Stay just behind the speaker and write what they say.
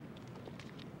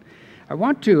I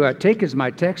want to take as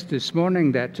my text this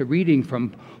morning that reading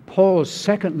from Paul's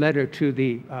second letter to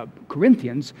the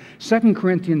Corinthians, 2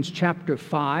 Corinthians chapter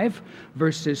 5,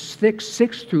 verses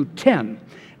 6 through 10.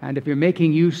 And if you're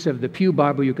making use of the Pew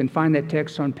Bible, you can find that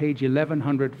text on page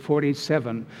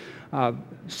 1147.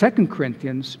 2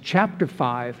 Corinthians chapter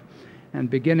 5, and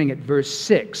beginning at verse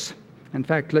 6. In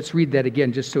fact, let's read that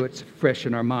again just so it's fresh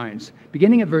in our minds.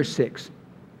 Beginning at verse 6.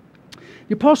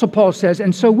 The Apostle Paul says,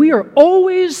 "And so we are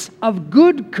always of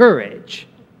good courage.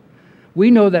 We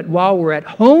know that while we're at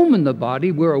home in the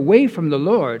body, we're away from the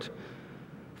Lord.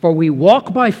 For we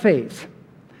walk by faith,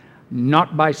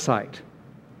 not by sight."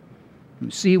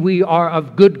 You see, we are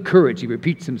of good courage, he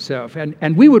repeats himself.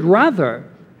 And we would rather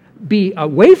be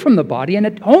away from the body and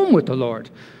at home with the Lord.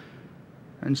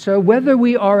 And so whether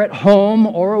we are at home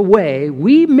or away,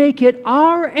 we make it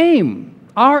our aim,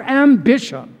 our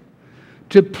ambition,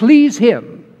 to please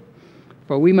Him.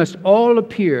 For we must all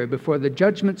appear before the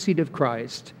judgment seat of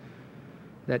Christ,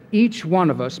 that each one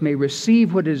of us may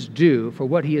receive what is due for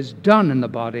what He has done in the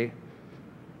body,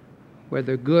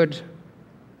 whether good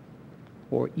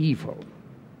or evil.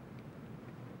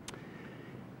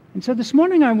 And so this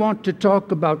morning I want to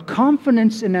talk about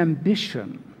confidence and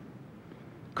ambition.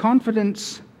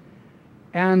 Confidence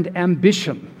and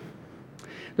ambition.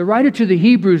 The writer to the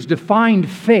Hebrews defined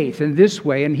faith in this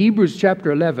way in Hebrews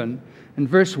chapter 11 and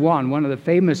verse 1, one of the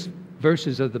famous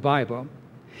verses of the Bible.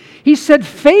 He said,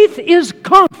 faith is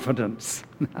confidence.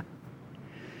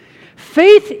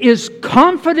 Faith is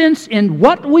confidence in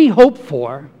what we hope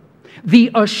for,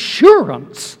 the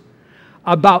assurance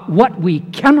about what we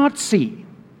cannot see.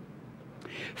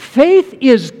 Faith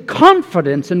is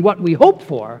confidence in what we hope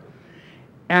for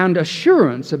and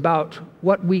assurance about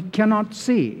what we cannot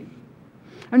see.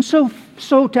 And so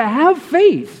to have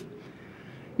faith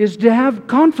is to have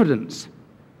confidence.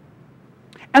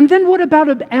 And then what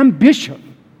about ambition?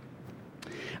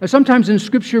 Sometimes in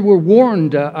Scripture we're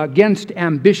warned against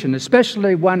ambition,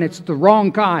 especially when it's the wrong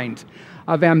kind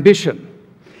of ambition.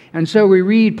 And so we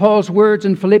read Paul's words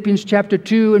in Philippians chapter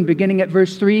 2 and beginning at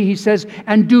verse 3, he says,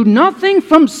 "And do nothing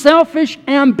from selfish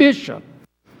ambition,"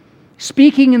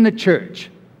 speaking in the church.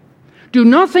 "Do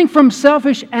nothing from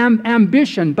selfish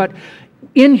ambition, but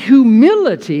in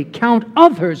humility count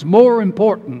others more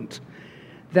important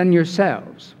than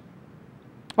yourselves."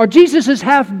 Or Jesus'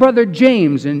 half-brother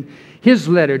James in his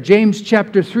letter, James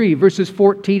chapter 3, verses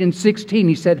 14 and 16,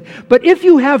 he said, "But if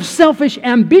you have selfish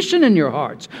ambition in your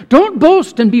hearts, don't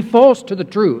boast and be false to the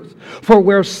truth. For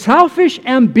where selfish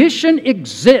ambition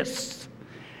exists,"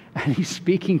 and he's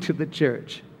speaking to the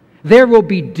church, "there will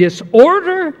be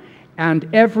disorder and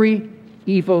every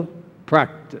evil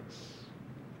practice."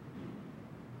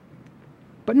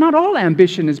 But not all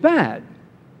ambition is bad.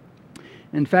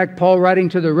 In fact, Paul writing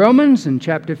to the Romans in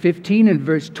chapter 15 and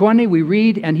verse 20, we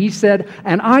read, and he said,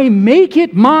 "And I make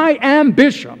it my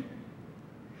ambition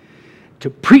to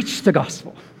preach the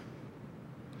gospel."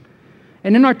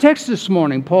 And in our text this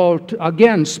morning, Paul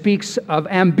again speaks of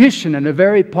ambition in a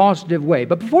very positive way.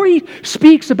 But before he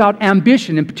speaks about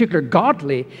ambition, in particular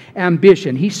godly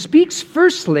ambition, he speaks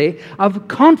firstly of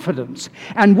confidence.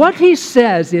 And what he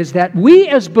says is that we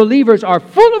as believers are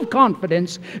full of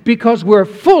confidence because we're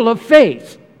full of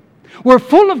faith. We're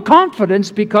full of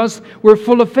confidence because we're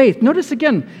full of faith. Notice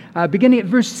again, beginning at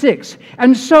verse 6.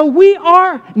 "And so we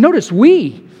are," notice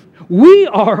we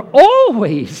are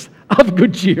always of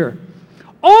good cheer.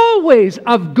 Always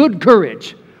of good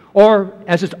courage, or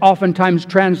as it's oftentimes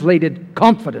translated,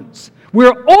 confidence.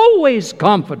 We're always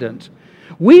confident.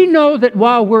 We know that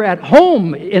while we're at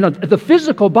home in the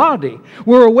physical body,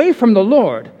 we're away from the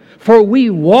Lord, for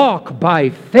we walk by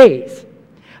faith,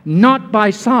 not by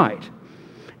sight.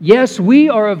 Yes, we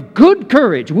are of good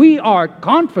courage. We are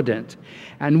confident,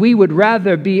 and we would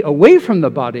rather be away from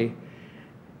the body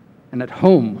and at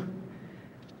home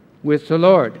with the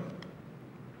Lord.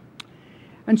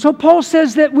 And so Paul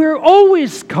says that we're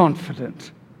always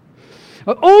confident,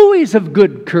 always of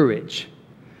good courage,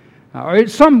 or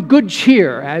some good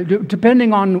cheer,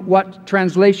 depending on what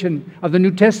translation of the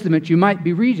New Testament you might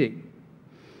be reading.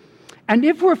 And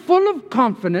if we're full of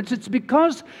confidence, it's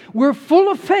because we're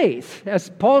full of faith. As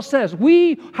Paul says,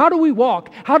 how do we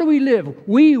walk? How do we live?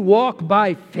 We walk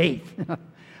by faith,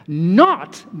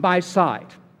 not by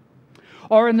sight.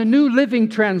 Or in the New Living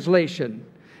Translation,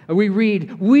 we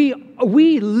read,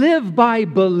 we live by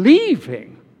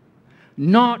believing,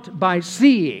 not by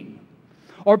seeing.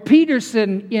 Or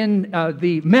Peterson in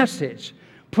the Message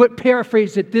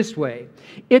paraphrased it this way: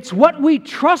 "It's what we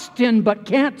trust in but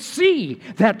can't see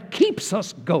that keeps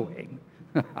us going."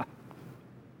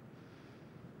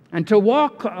 And to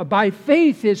walk by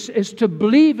faith is to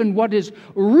believe in what is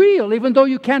real, even though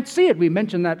you can't see it. We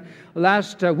mentioned that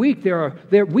last week.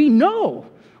 We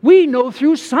know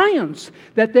through science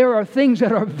that there are things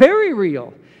that are very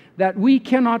real that we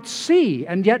cannot see,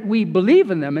 and yet we believe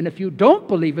in them. And if you don't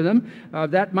believe in them,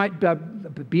 that might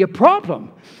be a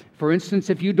problem. For instance,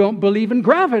 if you don't believe in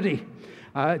gravity,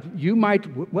 you might,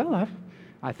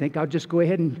 I think I'll just go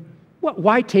ahead and,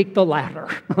 why take the latter?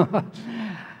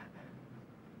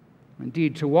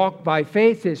 Indeed, to walk by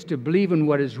faith is to believe in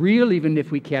what is real, even if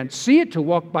we can't see it. To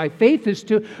walk by faith is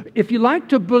to, if you like,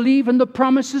 to believe in the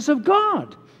promises of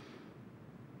God.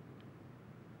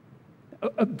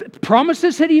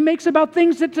 Promises that He makes about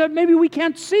things that maybe we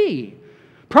can't see.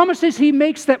 Promises He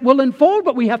makes that will unfold,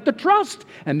 but we have to trust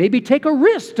and maybe take a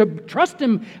risk to trust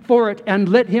Him for it and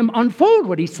let Him unfold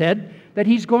what He said that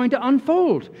He's going to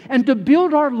unfold, and to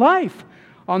build our life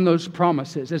on those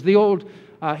promises. As the old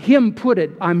hymn put it,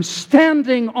 I'm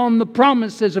standing on the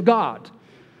promises of God.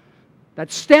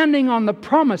 That's standing on the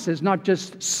promises, not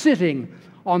just sitting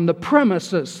on the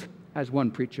premises, as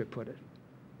one preacher put it.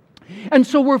 And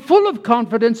so we're full of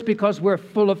confidence because we're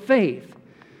full of faith.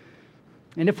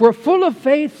 And if we're full of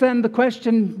faith, then the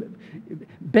question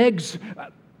begs,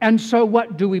 and so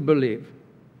what do we believe?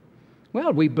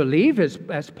 Well, we believe,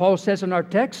 as Paul says in our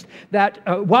text, that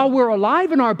while we're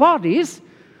alive in our bodies,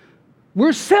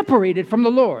 we're separated from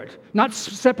the Lord. Not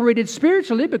separated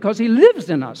spiritually because He lives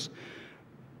in us.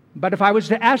 But if I was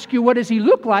to ask you, what does He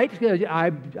look like?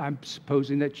 I'm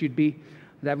supposing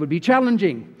that would be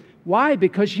challenging. Why?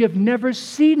 Because you've never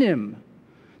seen Him.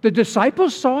 The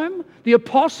disciples saw Him. The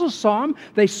apostles saw Him.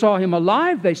 They saw Him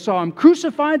alive. They saw Him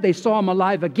crucified. They saw Him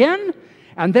alive again.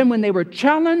 And then when they were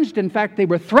challenged, in fact, they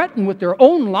were threatened with their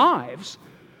own lives.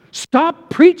 Stop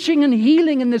preaching and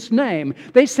healing in this name.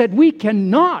 They said, we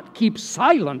cannot keep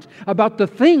silent about the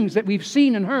things that we've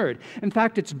seen and heard. In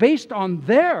fact, it's based on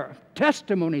their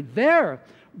testimony, their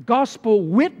gospel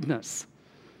witness,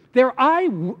 their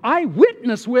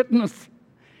eyewitness witness,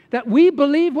 that we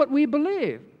believe what we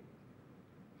believe.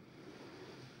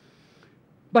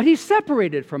 But He's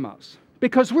separated from us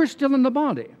because we're still in the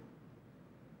body.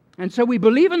 And so we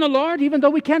believe in the Lord even though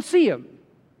we can't see Him.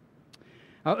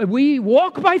 We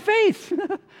walk by faith,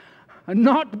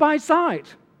 not by sight.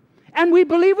 And we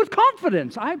believe with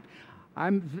confidence.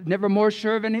 I'm never more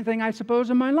sure of anything, I suppose,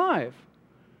 in my life.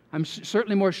 I'm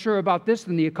certainly more sure about this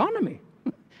than the economy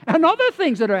and other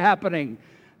things that are happening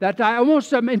that I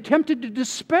almost am tempted to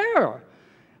despair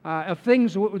of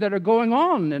things that are going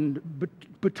on and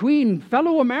between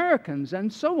fellow Americans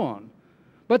and so on.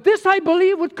 But this I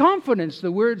believe with confidence,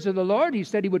 the words of the Lord. He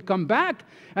said He would come back.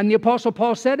 And the Apostle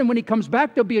Paul said, and when He comes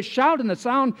back, there'll be a shout and the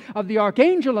sound of the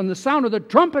archangel and the sound of the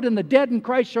trumpet, and the dead in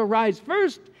Christ shall rise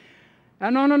first,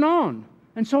 and on and on.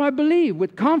 And so I believe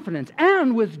with confidence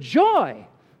and with joy.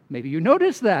 Maybe you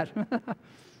noticed that.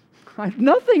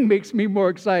 Nothing makes me more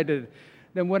excited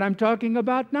than what I'm talking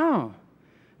about now.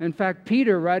 In fact,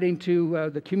 Peter, writing to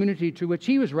the community to which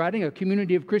he was writing, a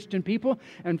community of Christian people,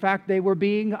 in fact, they were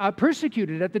being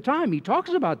persecuted at the time. He talks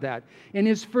about that in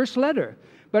his first letter.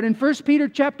 But in 1 Peter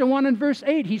chapter 1 and verse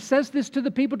 8, he says this to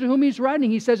the people to whom he's writing.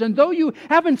 He says, and though you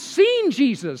haven't seen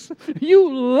Jesus,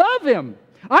 you love Him.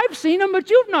 I've seen Him,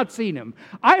 but you've not seen Him.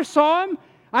 I saw Him.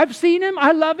 I've seen Him,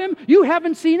 I love Him. You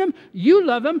haven't seen Him, you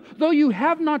love Him. Though you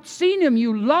have not seen Him,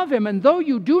 you love Him. And though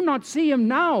you do not see Him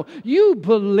now, you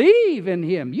believe in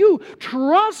Him. You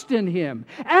trust in Him.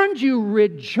 And you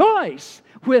rejoice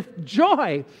with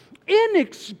joy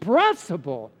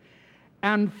inexpressible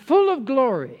and full of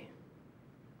glory.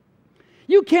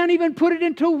 You can't even put it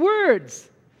into words,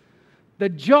 the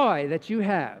joy that you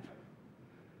have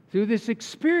through this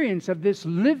experience of this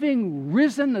living,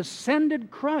 risen,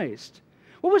 ascended Christ.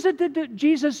 What was it that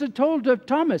Jesus had told of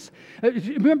Thomas?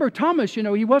 Remember Thomas,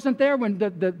 he wasn't there when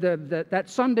that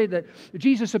Sunday that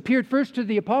Jesus appeared first to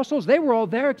the apostles. They were all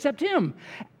there except him.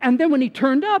 And then when he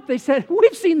turned up, they said,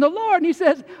 we've seen the Lord. And he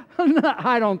says,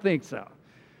 I don't think so.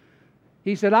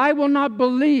 He said, I will not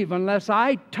believe unless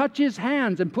I touch His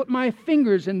hands and put my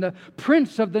fingers in the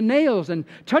prints of the nails and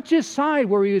touch His side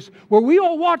where we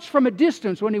all watched from a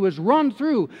distance when He was run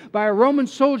through by a Roman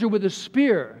soldier with a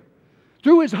spear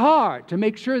through His heart to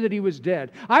make sure that He was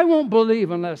dead. I won't believe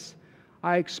unless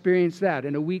I experience that.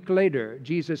 And a week later,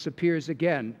 Jesus appears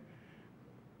again.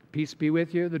 Peace be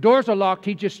with you. The doors are locked.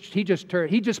 He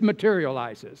just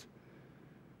materializes.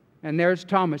 And there's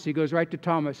Thomas. He goes right to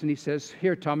Thomas and he says,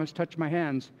 here, Thomas, touch my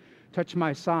hands, touch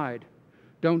my side.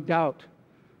 Don't doubt,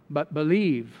 but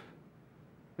believe.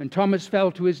 And Thomas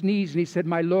fell to his knees and he said,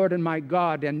 my Lord and my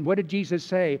God. And what did Jesus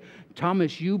say?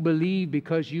 Thomas, you believe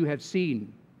because you have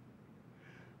seen.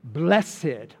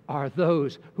 Blessed are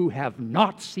those who have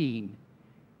not seen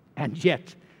and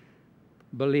yet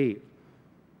believe.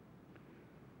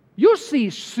 You'll see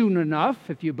soon enough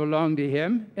if you belong to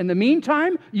Him. In the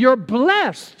meantime, you're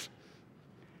blessed.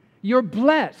 You're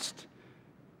blessed.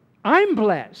 I'm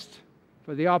blessed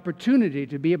for the opportunity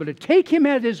to be able to take Him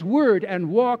at His word and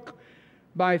walk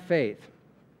by faith.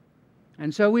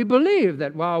 And so we believe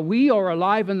that while we are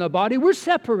alive in the body, we're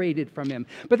separated from Him.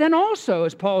 But then also,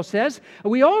 as Paul says,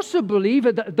 we also believe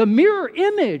that the mirror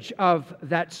image of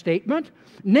that statement,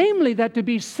 namely that to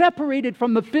be separated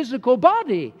from the physical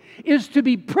body is to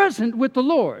be present with the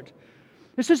Lord.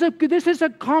 This is a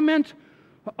comment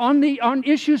on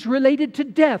issues related to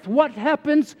death. What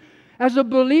happens as a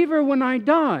believer when I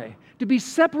die? To be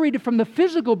separated from the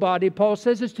physical body, Paul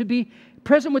says, is to be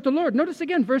present with the Lord. Notice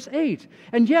again, verse 8.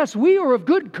 And yes, we are of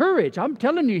good courage. I'm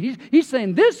telling you, he's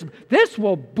saying this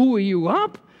will buoy you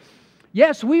up.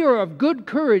 Yes, we are of good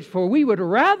courage, for we would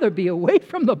rather be away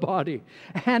from the body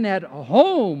and at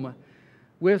home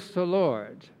with the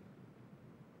Lord.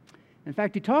 In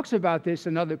fact, he talks about this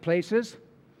in other places.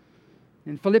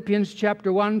 In Philippians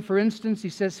chapter 1, for instance, he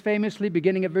says famously,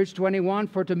 beginning at verse 21,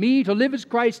 "For to me to live is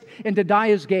Christ, and to die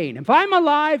is gain. If I'm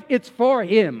alive, it's for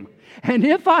Him. And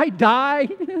if I die,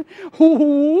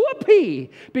 whoopee!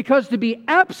 Because to be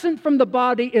absent from the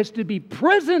body is to be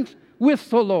present with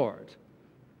the Lord.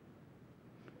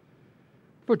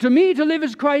 For to me to live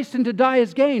is Christ and to die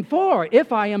is gain. For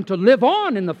if I am to live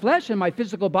on in the flesh in my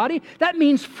physical body, that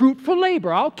means fruitful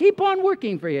labor. I'll keep on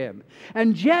working for Him.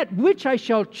 And yet which I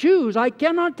shall choose, I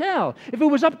cannot tell. If it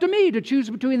was up to me to choose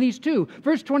between these two."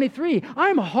 Verse 23,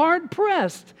 "I'm hard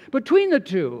pressed between the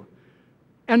two.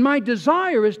 And my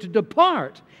desire is to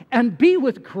depart and be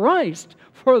with Christ,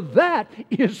 for that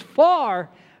is far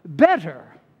better."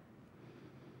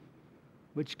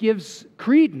 Which gives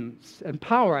credence and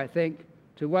power, I think,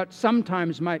 to what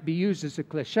sometimes might be used as a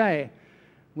cliche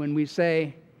when we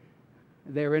say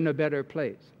they're in a better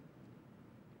place.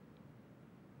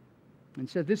 And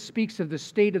so this speaks of the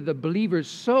state of the believer's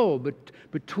soul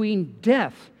between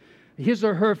death, his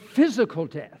or her physical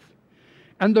death,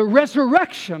 and the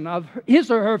resurrection of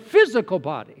his or her physical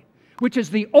body, which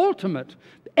is the ultimate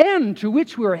end to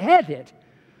which we're headed,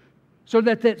 so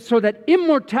that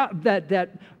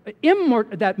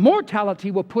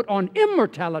mortality will put on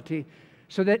immortality,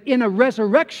 so that in a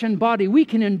resurrection body we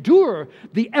can endure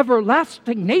the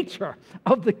everlasting nature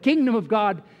of the kingdom of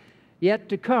God yet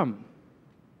to come.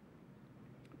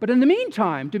 But in the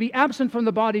meantime, to be absent from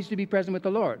the body is to be present with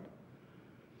the Lord.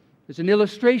 There's an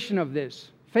illustration of this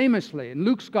famously in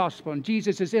Luke's gospel, and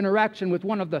Jesus' interaction with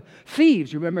one of the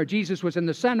thieves. You remember, Jesus was in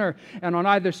the center, and on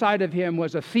either side of him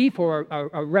was a thief or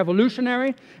a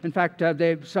revolutionary. In fact,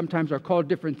 they sometimes are called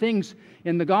different things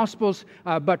in the Gospels,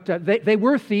 but they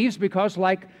were thieves because,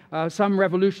 like some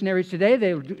revolutionaries today,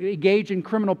 they engage in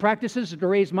criminal practices to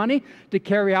raise money to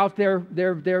carry out their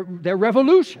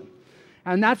revolution.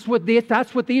 And that's what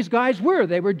these guys were.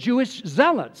 They were Jewish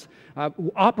zealots,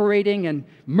 operating and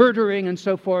murdering and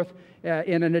so forth,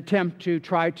 in an attempt to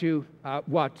try to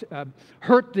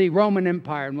hurt the Roman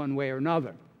Empire in one way or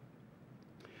another.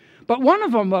 But one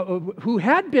of them, who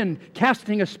had been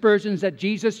casting aspersions at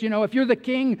Jesus, if you're the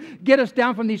king, get us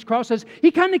down from these crosses, he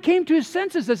kind of came to his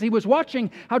senses as he was watching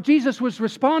how Jesus was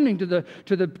responding to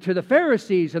the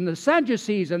Pharisees and the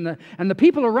Sadducees and the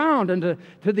people around, and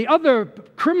to the other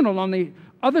criminal on the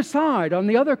other side, on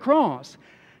the other cross.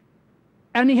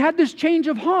 And he had this change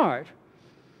of heart.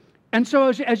 And so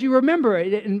as you remember,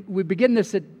 and we begin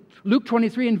this at Luke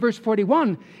 23 and verse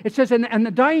 41, it says, and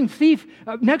the dying thief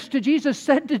next to Jesus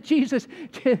said to Jesus,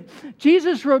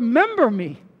 "Jesus, remember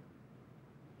me.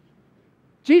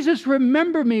 Jesus,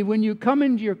 remember me when you come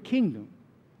into your kingdom."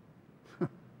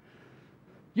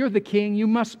 You're the king, you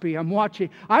must be. I'm watching.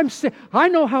 I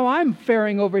know how I'm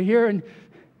faring over here, and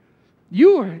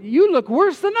you look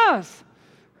worse than us.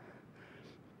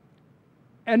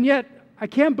 And yet, I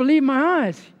can't believe my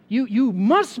eyes. You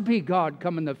must be God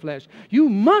come in the flesh. You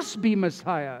must be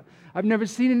Messiah. I've never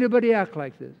seen anybody act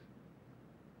like this.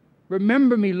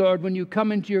 Remember me, Lord, when you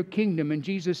come into your kingdom. And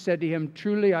Jesus said to him,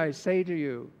 "Truly I say to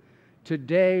you,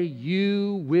 today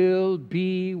you will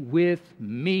be with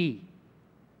me.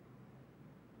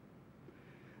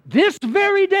 This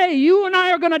very day, you and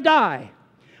I are going to die.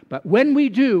 But when we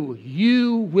do,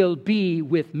 you will be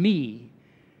with me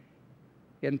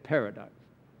in paradise."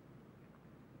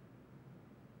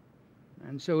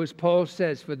 And so as Paul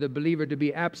says, for the believer to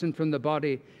be absent from the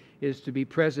body is to be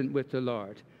present with the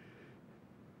Lord.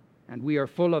 And we are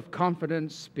full of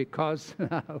confidence because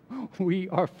we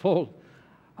are full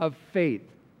of faith.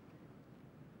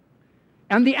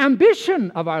 And the ambition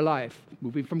of our life,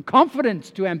 moving from confidence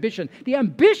to ambition, the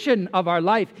ambition of our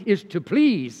life is to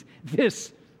please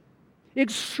this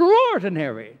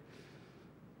extraordinary,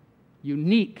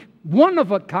 unique,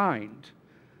 one-of-a-kind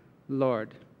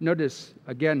Lord. Notice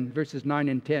again verses 9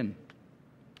 and 10.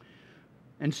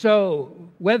 And so,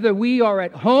 whether we are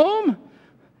at home,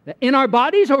 in our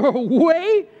bodies, or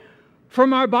away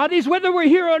from our bodies, whether we're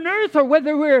here on earth or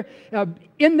whether we're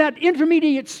in that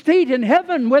intermediate state in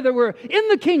heaven, whether we're in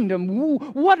the kingdom,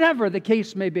 whatever the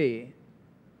case may be.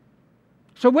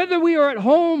 So whether we are at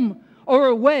home or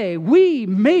away, we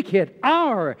make it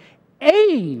our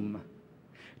aim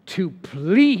to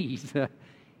please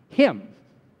Him.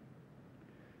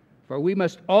 For we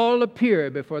must all appear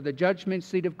before the judgment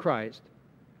seat of Christ,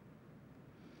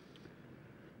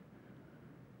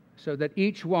 so that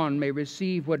each one may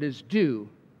receive what is due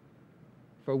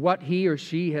for what he or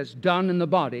she has done in the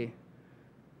body,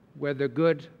 whether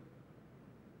good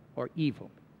or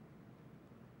evil.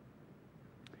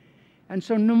 And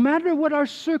so no matter what our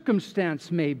circumstance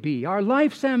may be, our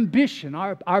life's ambition,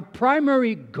 our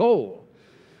primary goal,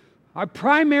 our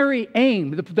primary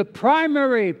aim, the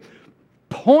primary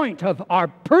point of our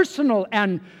personal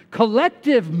and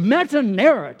collective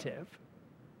meta-narrative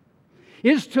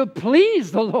is to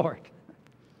please the Lord,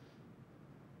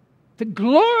 to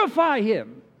glorify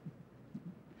Him.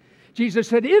 Jesus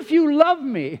said, if you love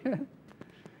me,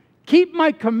 keep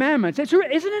my commandments. Isn't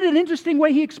it an interesting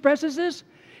way He expresses this?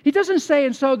 He doesn't say,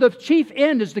 and so the chief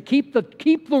end is to keep the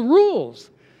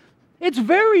rules. It's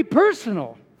very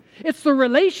personal. It's the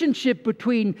relationship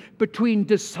between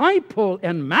disciple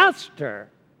and master.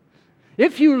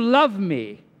 If you love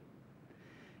me,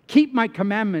 keep my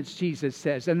commandments, Jesus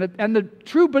says. And the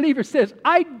true believer says,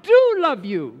 I do love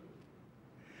you.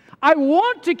 I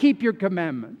want to keep your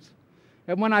commandments.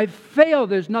 And when I fail,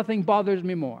 there's nothing bothers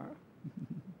me more.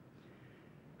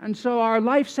 And so our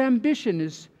life's ambition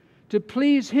is to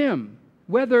please Him,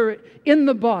 whether in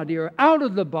the body or out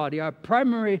of the body, our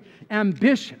primary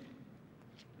ambition.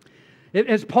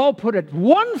 As Paul put it,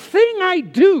 one thing I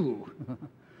do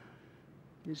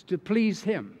is to please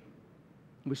Him.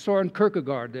 With Soren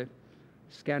Kierkegaard, the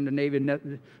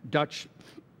Scandinavian Dutch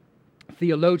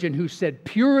theologian, who said,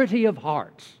 purity of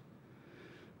heart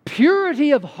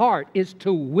is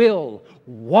to will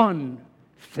one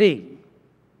thing.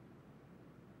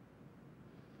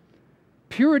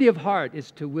 Purity of heart is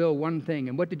to will one thing.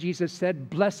 And what did Jesus said?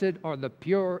 Blessed are the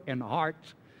pure in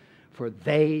heart, for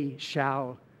they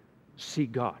shall see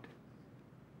God.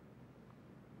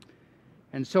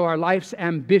 And so our life's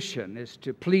ambition is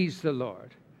to please the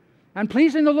Lord. And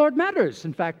pleasing the Lord matters.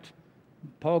 In fact,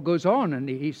 Paul goes on and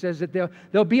he says that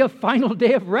there'll be a final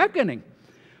day of reckoning.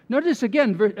 Notice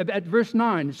again at verse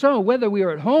 9. So whether we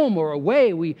are at home or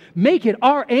away, we make it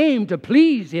our aim to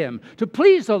please Him, to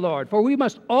please the Lord. For we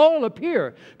must all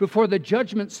appear before the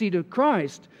judgment seat of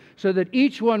Christ, so that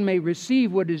each one may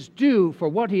receive what is due for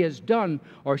what he has done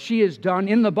or she has done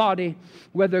in the body,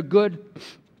 whether good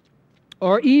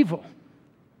or evil.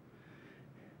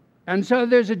 And so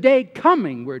there's a day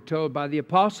coming, we're told by the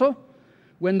apostle,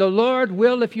 when the Lord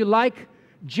will, if you like,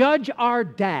 judge our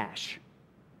dash.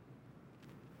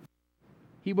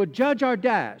 He will judge our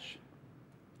dash.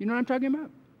 You know what I'm talking about?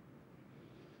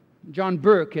 John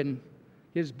Burke, in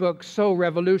his book, Soul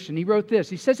Revolution, he wrote this.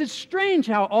 He says, it's strange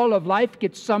how all of life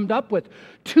gets summed up with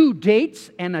 2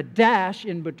 dates and a dash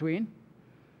in between.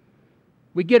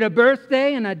 We get a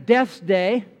birthday and a death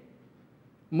day,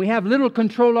 and we have little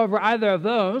control over either of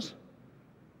those.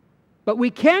 But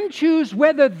we can choose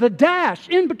whether the dash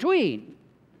in between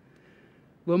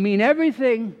will mean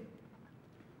everything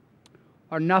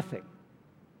or nothing.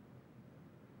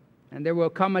 And there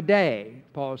will come a day,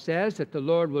 Paul says, that the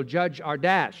Lord will judge our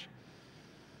dash.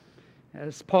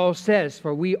 As Paul says,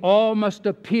 for we all must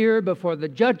appear before the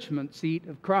judgment seat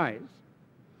of Christ.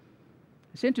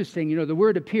 It's interesting, the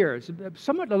word appear is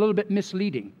somewhat a little bit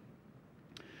misleading.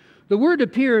 The word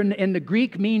appear in the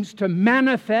Greek means to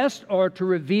manifest or to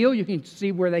reveal. You can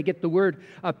see where they get the word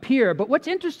appear. But what's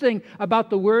interesting about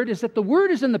the word is that the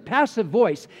word is in the passive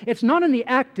voice. It's not in the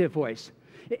active voice.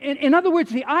 In other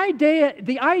words, the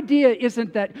idea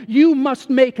isn't that you must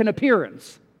make an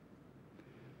appearance,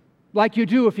 like you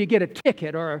do if you get a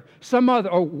ticket or some other,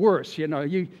 or worse,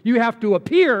 you have to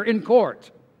appear in court.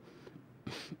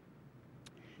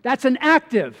 That's an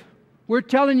active. We're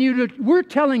telling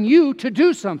you to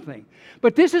do something.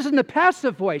 But this isn't the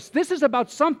passive voice. This is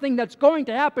about something that's going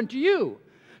to happen to you,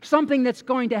 something that's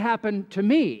going to happen to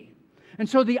me. And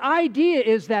so the idea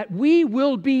is that we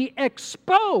will be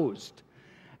exposed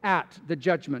at the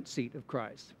judgment seat of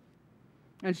Christ.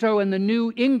 And so in the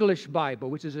New English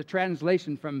Bible, which is a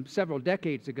translation from several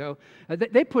decades ago,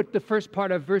 they put the first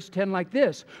part of verse 10 like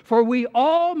this: "For we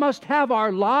all must have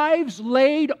our lives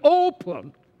laid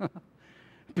open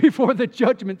before the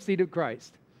judgment seat of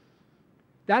Christ."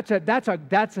 That's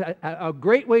a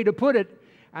great way to put it,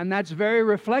 and that's very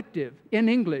reflective in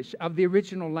English of the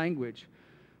original language.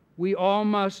 We all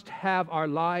must have our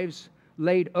lives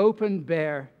laid open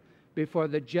bare before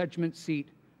the judgment seat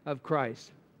of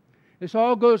Christ. This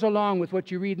all goes along with what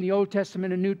you read in the Old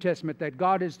Testament and New Testament, that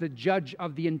God is the judge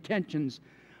of the intentions,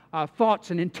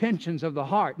 thoughts and intentions of the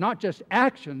heart, not just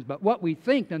actions, but what we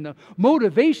think and the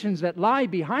motivations that lie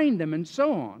behind them and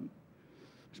so on.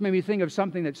 This made me think of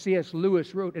something that C.S.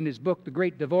 Lewis wrote in his book, The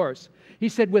Great Divorce. He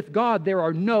said, "With God there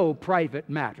are no private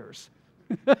matters."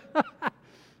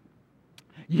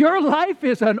 Your life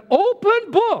is an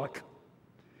open book.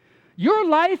 Your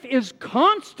life is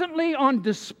constantly on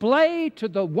display to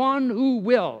the one who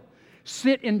will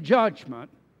sit in judgment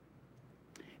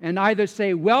and either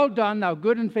say, "Well done, thou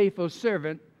good and faithful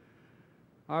servant,"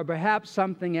 or perhaps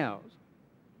something else.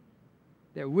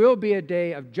 There will be a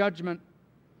day of judgment,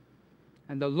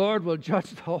 and the Lord will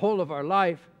judge the whole of our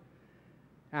life.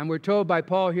 And we're told by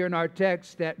Paul here in our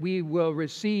text that we will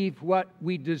receive what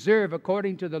we deserve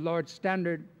according to the Lord's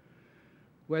standard,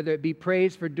 whether it be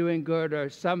praise for doing good or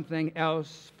something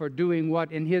else for doing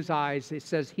what in his eyes, it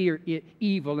says here,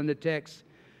 evil in the text.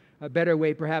 A better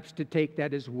way perhaps to take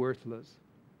that is worthless.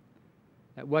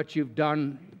 That what you've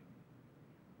done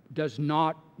does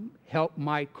not help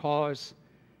my cause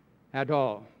at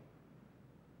all.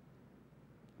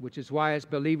 Which is why as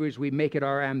believers we make it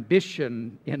our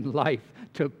ambition in life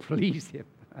to please him.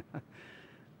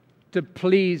 To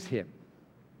please him.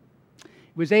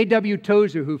 It was A.W.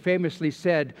 Tozer who famously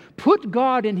said, "Put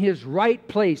God in his right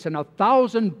place and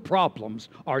 1,000 problems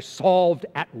are solved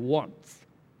at once."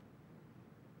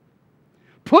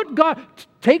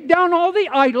 Take down all the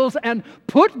idols and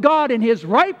put God in his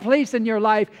right place in your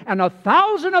life, and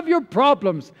 1,000 of your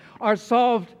problems are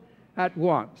solved at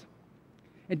once.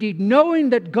 Indeed, knowing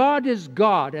that God is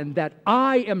God and that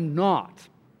I am not,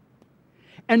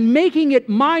 and making it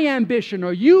my ambition,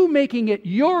 or you making it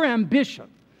your ambition,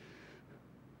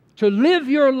 to live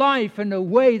your life in a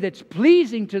way that's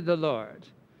pleasing to the Lord,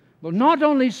 will not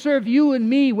only serve you and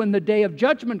me when the day of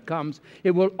judgment comes,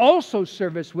 it will also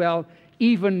serve us well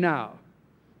even now.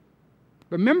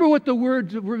 Remember what the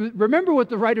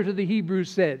writer to the Hebrews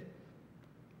said.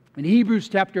 In Hebrews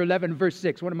chapter 11, verse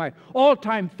 6, one of my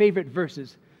all-time favorite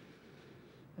verses.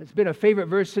 It's been a favorite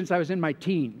verse since I was in my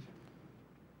teens.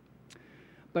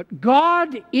 But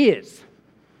God is.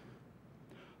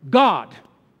 God.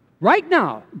 Right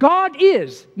now, God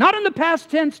is. Not in the past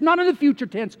tense, not in the future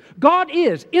tense. God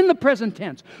is in the present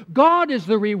tense. God is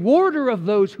the rewarder of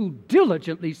those who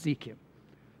diligently seek him.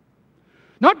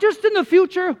 Not just in the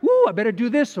future, I better do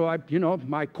this so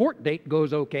my court date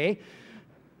goes okay.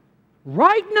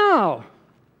 Right now,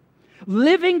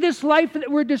 living this life that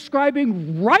we're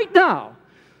describing right now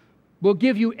will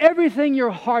give you everything your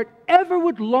heart ever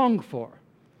would long for.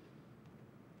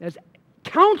 As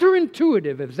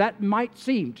counterintuitive as that might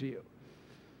seem to you,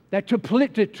 that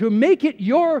to make it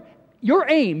your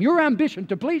aim, your ambition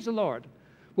to please the Lord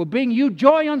will bring you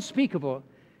joy unspeakable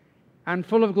and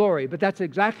full of glory. But that's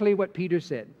exactly what Peter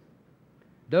said.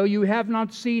 Though you have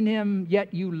not seen him,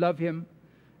 yet you love him.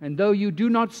 And though you do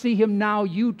not see him now,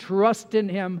 you trust in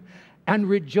him and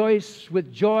rejoice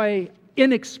with joy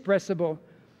inexpressible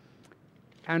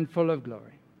and full of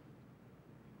glory.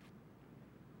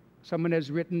 Someone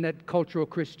has written that cultural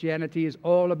Christianity is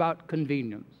all about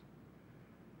convenience,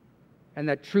 and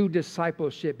that true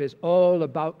discipleship is all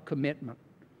about commitment.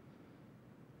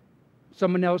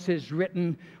 Someone else has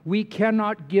written, we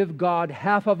cannot give God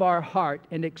half of our heart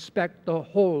and expect the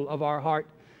whole of our heart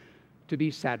to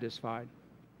be satisfied.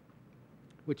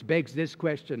 Which begs this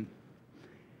question: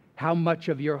 how much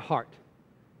of your heart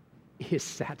is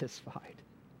satisfied?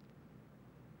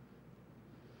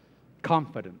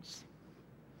 Confidence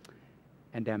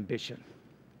and ambition.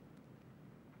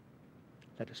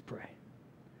 Let us pray.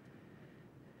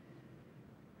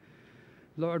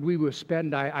 Lord, we will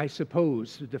spend, I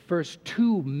suppose, the first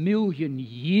 2 million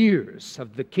years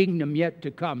of the kingdom yet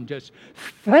to come just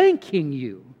thanking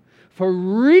you for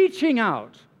reaching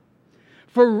out,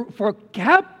 for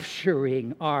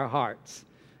capturing our hearts,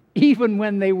 even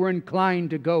when they were inclined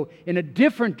to go in a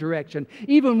different direction,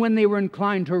 even when they were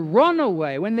inclined to run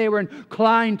away, when they were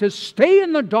inclined to stay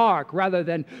in the dark rather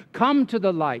than come to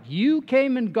the light. You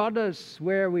came and got us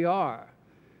where we are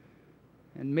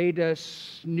and made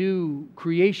us new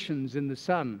creations in the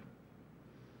Son.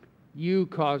 You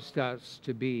caused us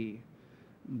to be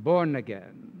born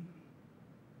again.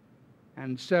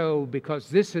 And so, because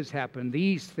this has happened,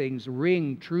 these things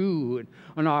ring true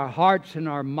on our hearts and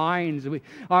our minds.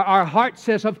 Our heart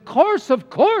says, of course, of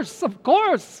course, of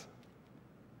course.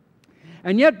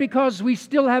 And yet, because we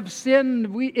still have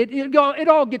sin, it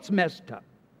all gets messed up.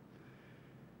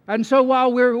 And so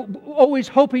while we're always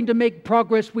hoping to make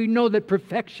progress, we know that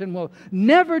perfection will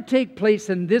never take place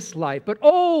in this life. But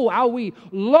oh, how we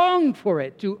long for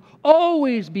it to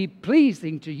always be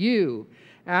pleasing to you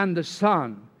and the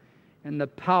Son and the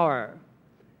power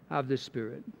of the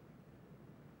Spirit.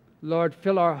 Lord,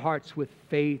 fill our hearts with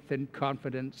faith and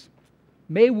confidence.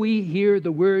 May we hear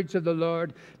the words of the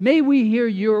Lord. May we hear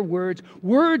your words,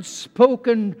 your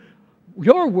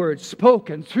words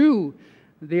spoken through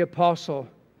the apostle.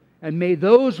 And may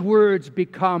those words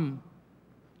become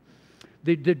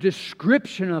the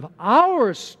description of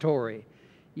our story,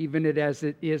 even as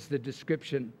it is the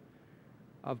description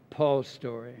of Paul's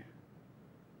story.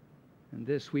 And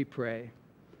this we pray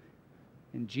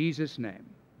in Jesus' name.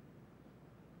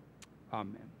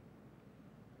 Amen.